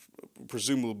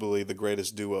presumably the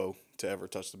greatest duo to ever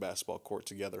touch the basketball court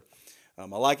together. I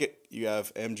like it. You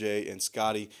have MJ and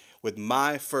Scotty. With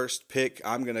my first pick,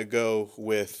 I'm gonna go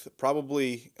with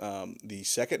probably the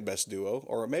second best duo,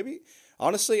 or maybe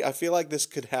honestly, I feel like this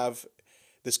could have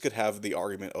the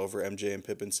argument over MJ and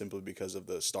Pippen simply because of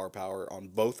the star power on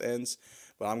both ends.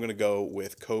 But I'm gonna go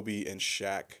with Kobe and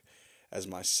Shaq as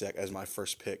my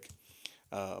first pick.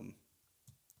 Um,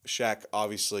 Shaq,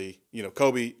 obviously,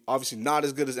 Kobe, obviously not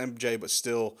as good as MJ, but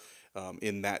still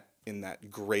in that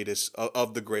greatest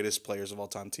of the greatest players of all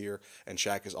time tier, and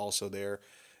Shaq is also there,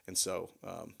 and so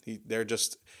they're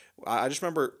just. I just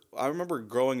I remember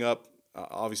growing up.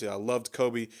 Obviously, I loved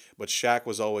Kobe, but Shaq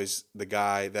was always the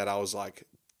guy that I was like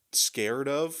scared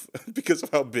of because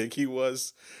of how big he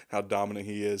was, how dominant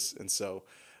he is, and so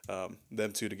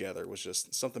them two together was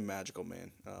just something magical,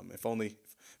 man. If only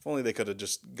they could have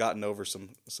just gotten over some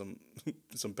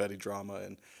petty drama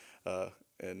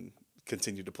and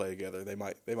continued to play together. They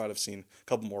might have seen a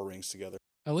couple more rings together.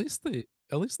 At least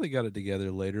they got it together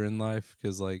later in life.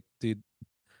 Because like, dude,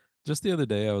 just the other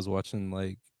day I was watching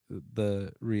like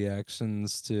the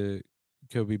reactions to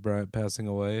Kobe Bryant passing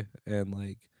away, and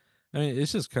like, I mean,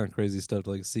 it's just kind of crazy stuff to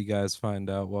like see guys find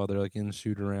out while they're like in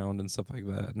shoot around and stuff like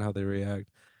that and how they react.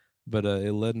 But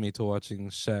it led me to watching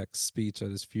Shaq's speech at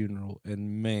his funeral,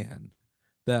 and man,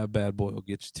 that bad boy will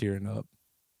get you tearing up.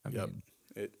 I Yep, mean,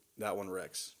 it that one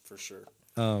wrecks for sure.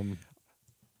 um,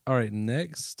 all right,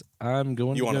 next I'm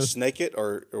going You to want to go. snake it,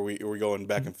 or are we going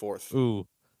back and forth? Ooh,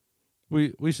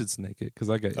 we should snake it because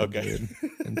I got Okay. MJ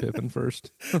and Pippen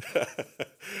first.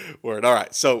 Word. All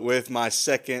right. So with my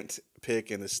second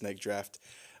pick in the snake draft,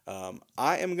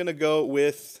 I am gonna go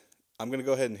with. I'm gonna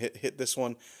go ahead and hit this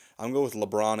one. I'm going to go with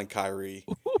LeBron and Kyrie,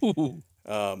 Ooh.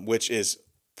 which is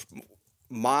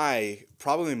my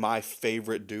probably my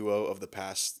favorite duo of the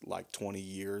past like 20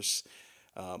 years.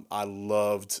 I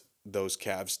loved those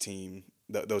Cavs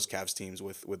teams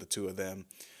with the two of them.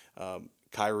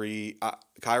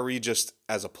 Kyrie just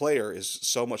as a player is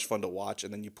so much fun to watch,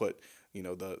 and then you put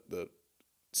the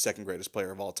second greatest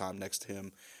player of all time next to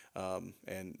him,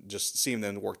 and just seeing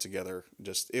them work together,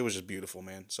 just it was just beautiful,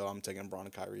 man. So I'm taking Braun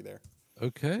and Kyrie there.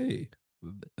 Okay.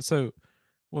 So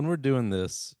when we're doing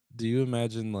this, do you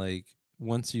imagine like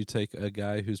once you take a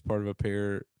guy who's part of a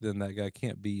pair, then that guy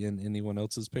can't be in anyone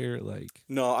else's pair? Like,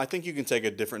 No, I think you can take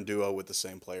a different duo with the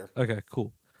same player. okay,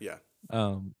 cool. Yeah.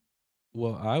 Um,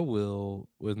 well, I will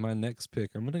with my next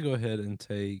pick. I'm gonna go ahead and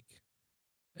take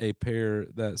a pair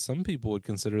that some people would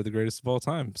consider the greatest of all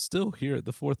time. Still here at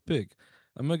the fourth pick.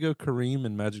 I'm gonna go Kareem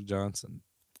and Magic Johnson.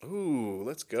 Ooh,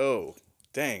 let's go.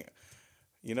 Dang.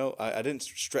 I didn't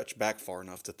stretch back far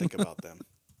enough to think about them.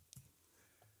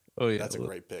 Oh yeah, That's a look,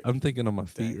 great pick. I'm thinking on my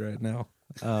feet Dang. right now.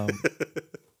 And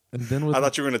then with I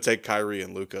thought you were going to take Kyrie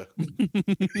and Luca.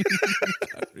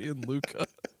 Kyrie and Luca.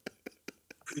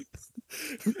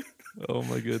 Oh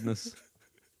my goodness.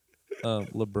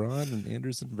 LeBron and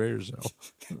Anderson Varejao.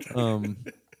 Um,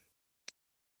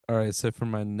 all right, so for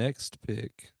my next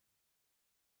pick,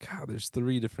 God, there's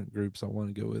three different groups I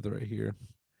want to go with right here.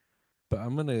 But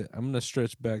I'm gonna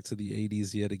stretch back to the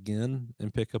 '80s yet again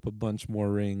and pick up a bunch more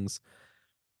rings,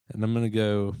 and I'm gonna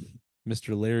go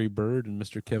Mr. Larry Bird and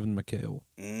Mr. Kevin McHale.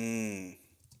 Mm,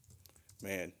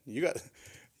 man, you got.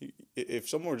 If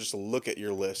someone were just to look at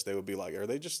your list, they would be like,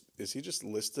 is he just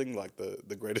listing like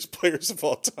the greatest players of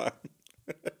all time?"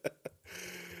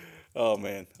 Oh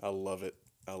man, I love it.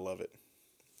 I love it.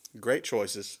 Great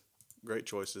choices. Great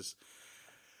choices.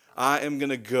 I am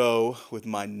gonna go with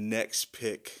my next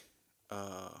pick.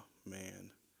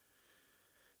 Man,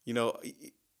 you know,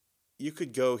 you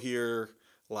could go here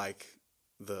like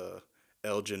the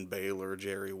Elgin Baylor,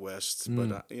 Jerry West,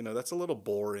 but Mm, that's a little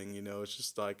boring. It's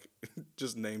just like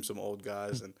just name some old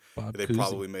guys, and Bob they Cousy.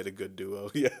 probably made a good duo.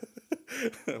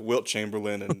 Yeah, Wilt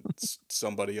Chamberlain and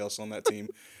somebody else on that team.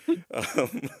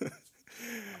 Um,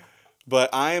 but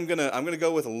I'm gonna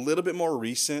go with a little bit more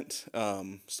recent.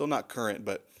 Still not current,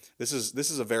 but This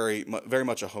is a very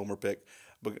much a homer pick,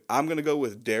 but I'm gonna go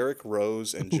with Derrick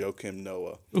Rose and Joakim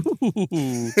Noah.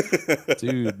 Ooh,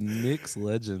 dude, Knicks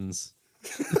legends.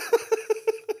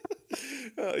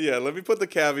 Yeah, let me put the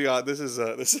caveat. This is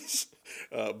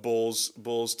Bulls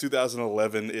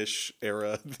 2011 ish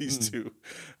era. These Mm, two,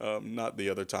 not the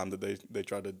other time that they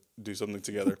tried to do something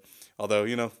together. Although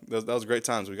that was great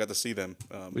times. We got to see them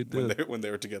we when did. they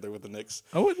were together with the Knicks.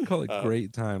 I wouldn't call it Uh,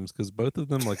 great times because both of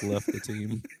them like left the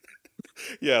team.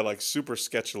 yeah, like super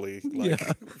sketchily. Yeah,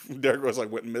 Like Derrick Rose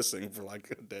like went missing for like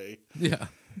a day. yeah.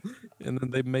 And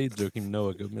then they made Joakim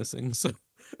Noah go missing, so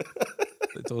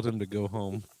they told him to go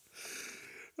home.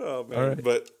 Oh All man, right,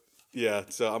 but yeah.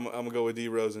 So I'm gonna go with D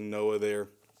Rose and Noah there,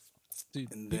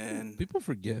 dude. and People then people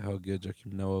forget how good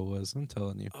Joakim Noah was. I'm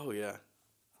telling you. oh yeah,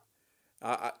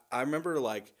 I remember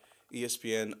like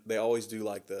ESPN. They always do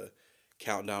like the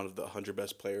countdown of the 100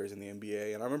 best players in the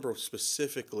NBA, and I remember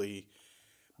specifically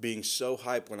being so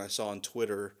hyped when I saw on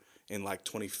Twitter in like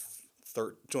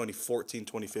 2014,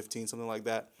 2015, something like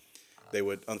that. They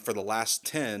would for the last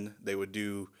 10, they would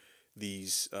do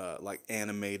these like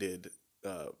animated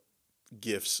uh,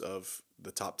 gifs of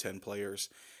the top 10 players.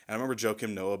 And I remember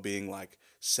Joakim Noah being like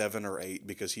 7 or 8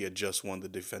 because he had just won the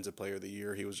Defensive Player of the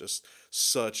Year. He was just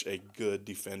such a good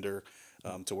defender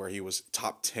to where he was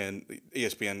top 10.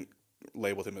 ESPN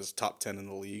labeled him as top 10 in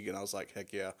the league. And I was like,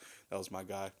 heck yeah, that was my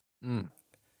guy. Mm.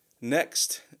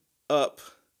 Next up,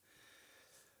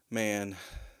 man,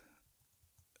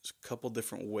 there's a couple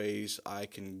different ways I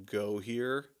can go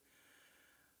here.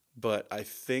 But I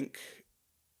think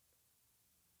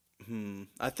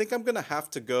I'm gonna have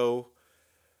to go,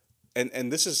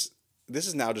 and this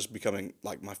is now just becoming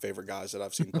like my favorite guys that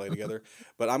I've seen play together.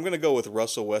 But I'm gonna go with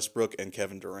Russell Westbrook and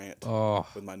Kevin Durant Oh,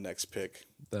 with my next pick.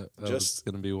 that was Just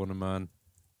gonna be one of mine.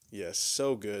 yes,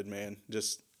 so good, man.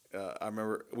 Just I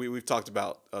remember we've talked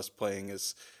about us playing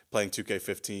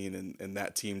 2K15 and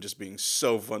that team just being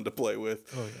so fun to play Oh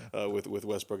yeah. with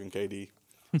Westbrook and KD.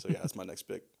 So yeah, that's my next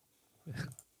pick.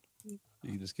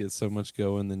 You just get so much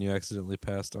going, then you accidentally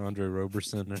passed Andre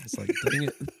Roberson, and it's like, dang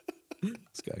it,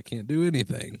 this guy can't do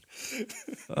anything.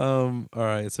 All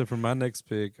right. So for my next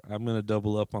pick, I'm gonna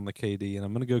double up on the KD, and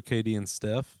I'm gonna go KD and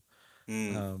Steph.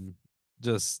 Mm. Um,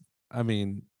 just, I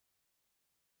mean,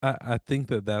 I think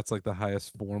that that's like the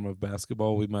highest form of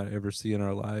basketball we might ever see in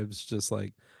our lives. Just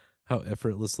like how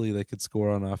effortlessly they could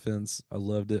score on offense. I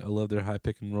loved it. I love their high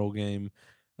pick and roll game.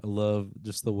 I love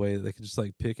just the way they could just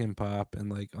like pick and pop.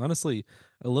 And like honestly,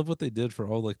 I love what they did for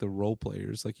all like the role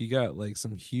players. Like you got like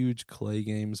some huge Clay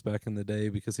games back in the day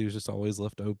because he was just always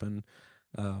left open.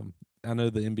 Um, I know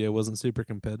the NBA wasn't super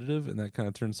competitive, and that kind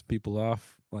of turned some people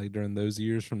off like during those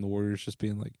years from the Warriors just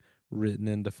being like written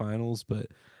into finals, but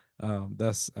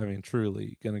that's, I mean,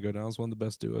 truly going to go down as one of the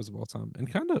best duos of all time.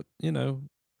 And kind of,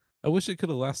 I wish it could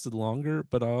have lasted longer,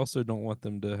 but I also don't want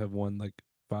them to have won like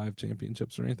 5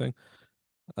 championships or anything.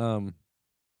 Um,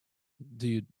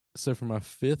 dude, so for my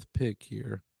fifth pick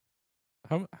here,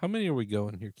 how many are we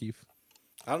going here, Keith?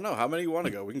 I don't know how many you want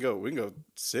to go. We can go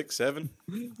 6, 7.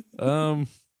 Um,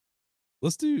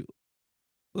 let's do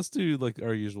let's do like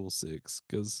our usual six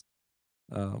because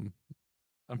um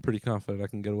I'm pretty confident I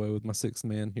can get away with my sixth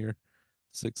man here,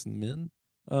 six men.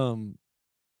 Um,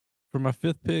 For my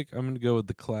fifth pick, I'm going to go with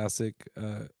the classic,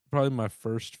 probably my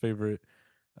first favorite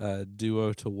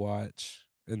duo to watch,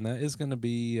 and that is going to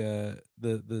be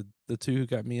the two who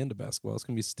got me into basketball. It's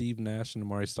going to be Steve Nash and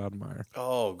Amari Stoudemire.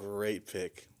 Oh, great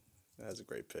pick. That's a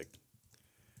great pick.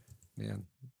 Man,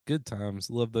 good times.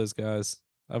 Love those guys.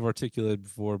 I've articulated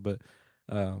before, but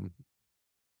um,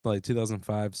 like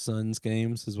 2005 Suns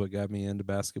games is what got me into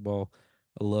basketball.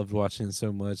 I loved watching it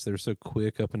so much. They were so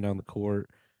quick up and down the court.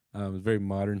 Very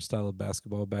modern style of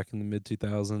basketball back in the mid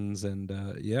 2000s. And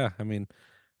yeah, I mean,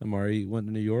 Amari went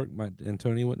to New York. Mike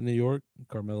Antony went to New York.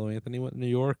 Carmelo Anthony went to New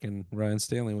York, and Ryan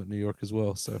Stanley went to New York as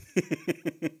well. So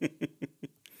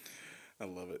I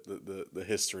love it. The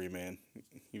history, man.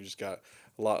 You just got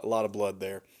a lot of blood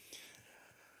there.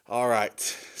 All right.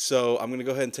 So I'm gonna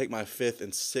go ahead and take my fifth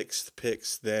and sixth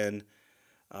picks then.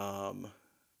 Um,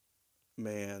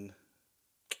 man,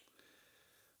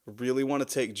 really want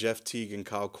to take Jeff Teague and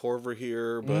Kyle Korver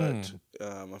here, but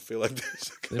mm, I feel like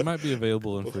there's they a might be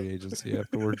available in couple. free agency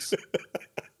afterwards.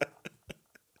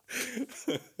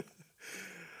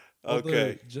 Although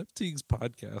Okay. Jeff Teague's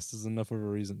podcast is enough of a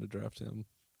reason to draft him.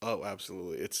 Oh,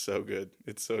 absolutely. It's so good.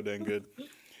 It's so dang good.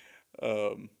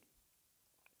 Um,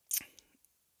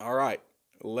 all right.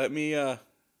 Let me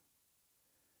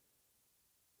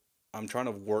I'm trying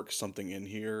to work something in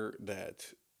here that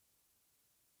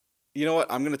you know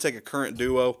what? I'm going to take a current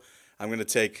duo. I'm going to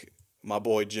take my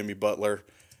boy Jimmy Butler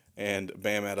and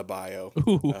Bam Adebayo.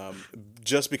 Ooh.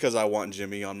 Just because I want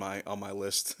Jimmy on my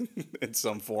list in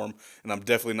some form, and I'm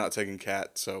definitely not taking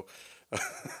Cat, so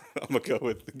I'm gonna go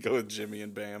with Jimmy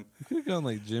and Bam. You could have gone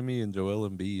like Jimmy and Joel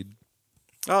Embiid.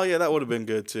 Oh yeah, that would have been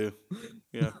good too.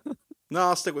 Yeah. No,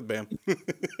 I'll stick with Bam.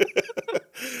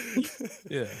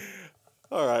 Yeah.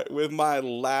 All right, with my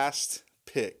last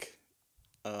pick,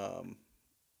 um,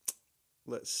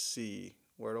 let's see,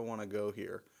 where do I want to go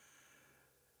here?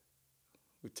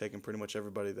 We've taken pretty much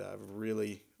everybody that I've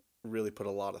really, really put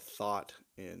a lot of thought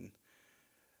in.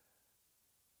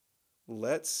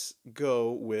 Let's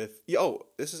go with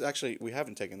this is actually, we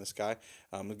haven't taken this guy.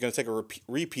 I'm going to take a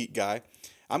repeat guy.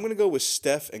 I'm going to go with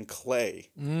Steph and Clay,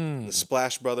 the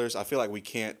Splash Brothers. I feel like we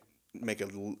can't make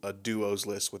a duos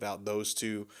list without those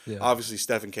two. Yeah. Obviously,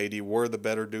 Steph and KD were the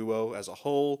better duo as a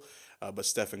whole, but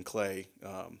Steph and Clay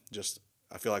just,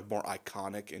 I feel like, more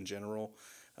iconic in general.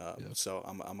 So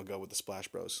I'm going to go with the Splash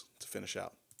Bros to finish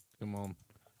out. Come on.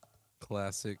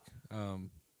 Classic.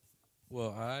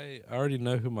 Well, I already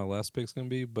know who my last pick's going to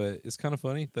be, but it's kind of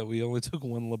funny that we only took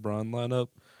one LeBron lineup.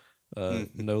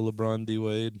 No LeBron D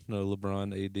Wade, no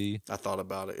LeBron AD. I thought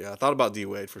about it. Yeah, I thought about D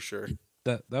Wade for sure.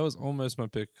 That was almost my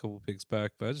pick a couple picks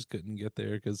back, but I just couldn't get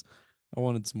there because I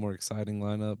wanted some more exciting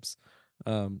lineups.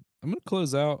 I'm gonna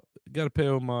close out. Got to pay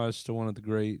homage to one of the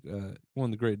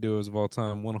great duos of all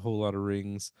time. Won a whole lot of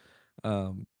rings.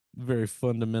 Very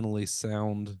fundamentally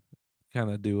sound kind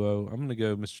of duo. I'm gonna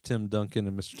go Mr. Tim Duncan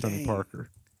and Mr. Tony Parker.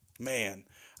 Man,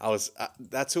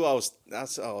 that's who I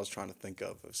was trying to think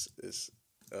of is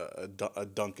a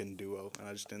Duncan duo, and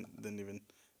I just didn't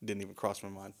even cross my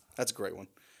mind. That's a great one.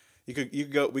 You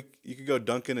could go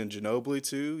Duncan and Ginobili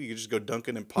too. You could just go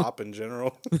Duncan and Pop in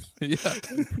general. Yeah.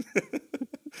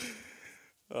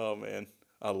 Oh man,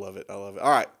 I love it. All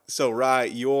right, so Rye,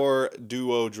 your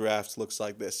duo draft looks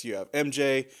like this. You have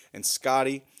MJ and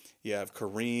Scotty. You have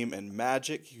Kareem and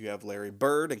Magic. You have Larry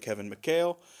Bird and Kevin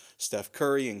McHale. Steph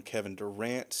Curry and Kevin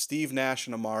Durant. Steve Nash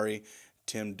and Amari.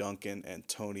 Tim Duncan and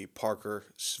Tony Parker.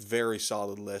 Very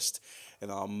solid list.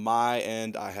 And on my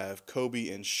end, I have Kobe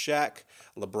and Shaq,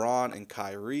 LeBron and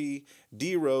Kyrie,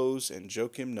 D Rose and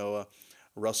Joakim Noah,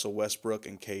 Russell Westbrook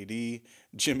and KD,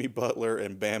 Jimmy Butler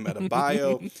and Bam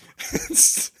Adebayo,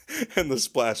 and the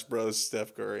Splash Bros,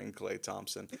 Steph Curry and Klay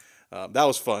Thompson. That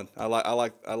was fun. I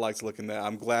liked looking at that.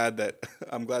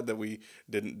 I'm glad that we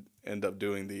didn't end up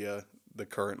doing the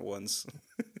current ones.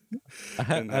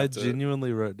 I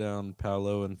genuinely wrote down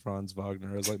Paolo and Franz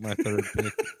Wagner as like my third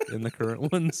pick in the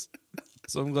current ones.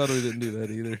 So I'm glad we didn't do that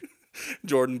either.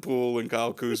 Jordan Poole and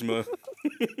Kyle Kuzma.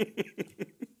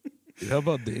 How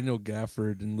about Daniel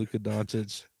Gafford and Luka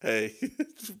Doncic? Hey,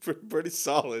 pretty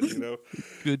solid,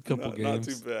 Good couple games.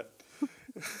 Not too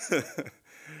bad.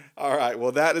 All right,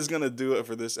 well, that is going to do it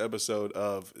for this episode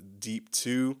of Deep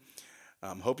 2.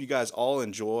 Hope you guys all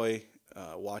enjoy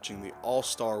watching the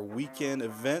All-Star Weekend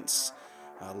events.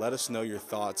 Let us know your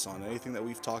thoughts on anything that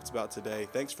we've talked about today.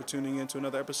 Thanks for tuning in to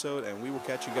another episode, and we will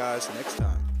catch you guys next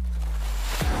time.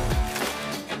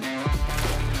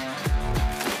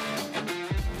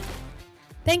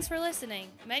 Thanks for listening.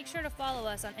 Make sure to follow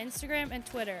us on Instagram and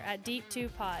Twitter at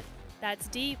Deep2Pod. That's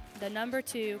Deep, the number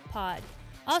 2, Pod.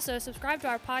 Also, subscribe to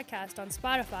our podcast on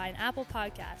Spotify and Apple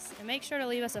Podcasts, and make sure to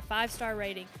leave us a 5-star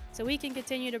rating so we can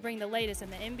continue to bring the latest in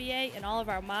the NBA and all of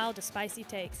our mild to spicy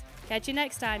takes. Catch you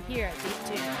next time here at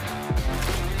Deep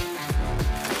 2.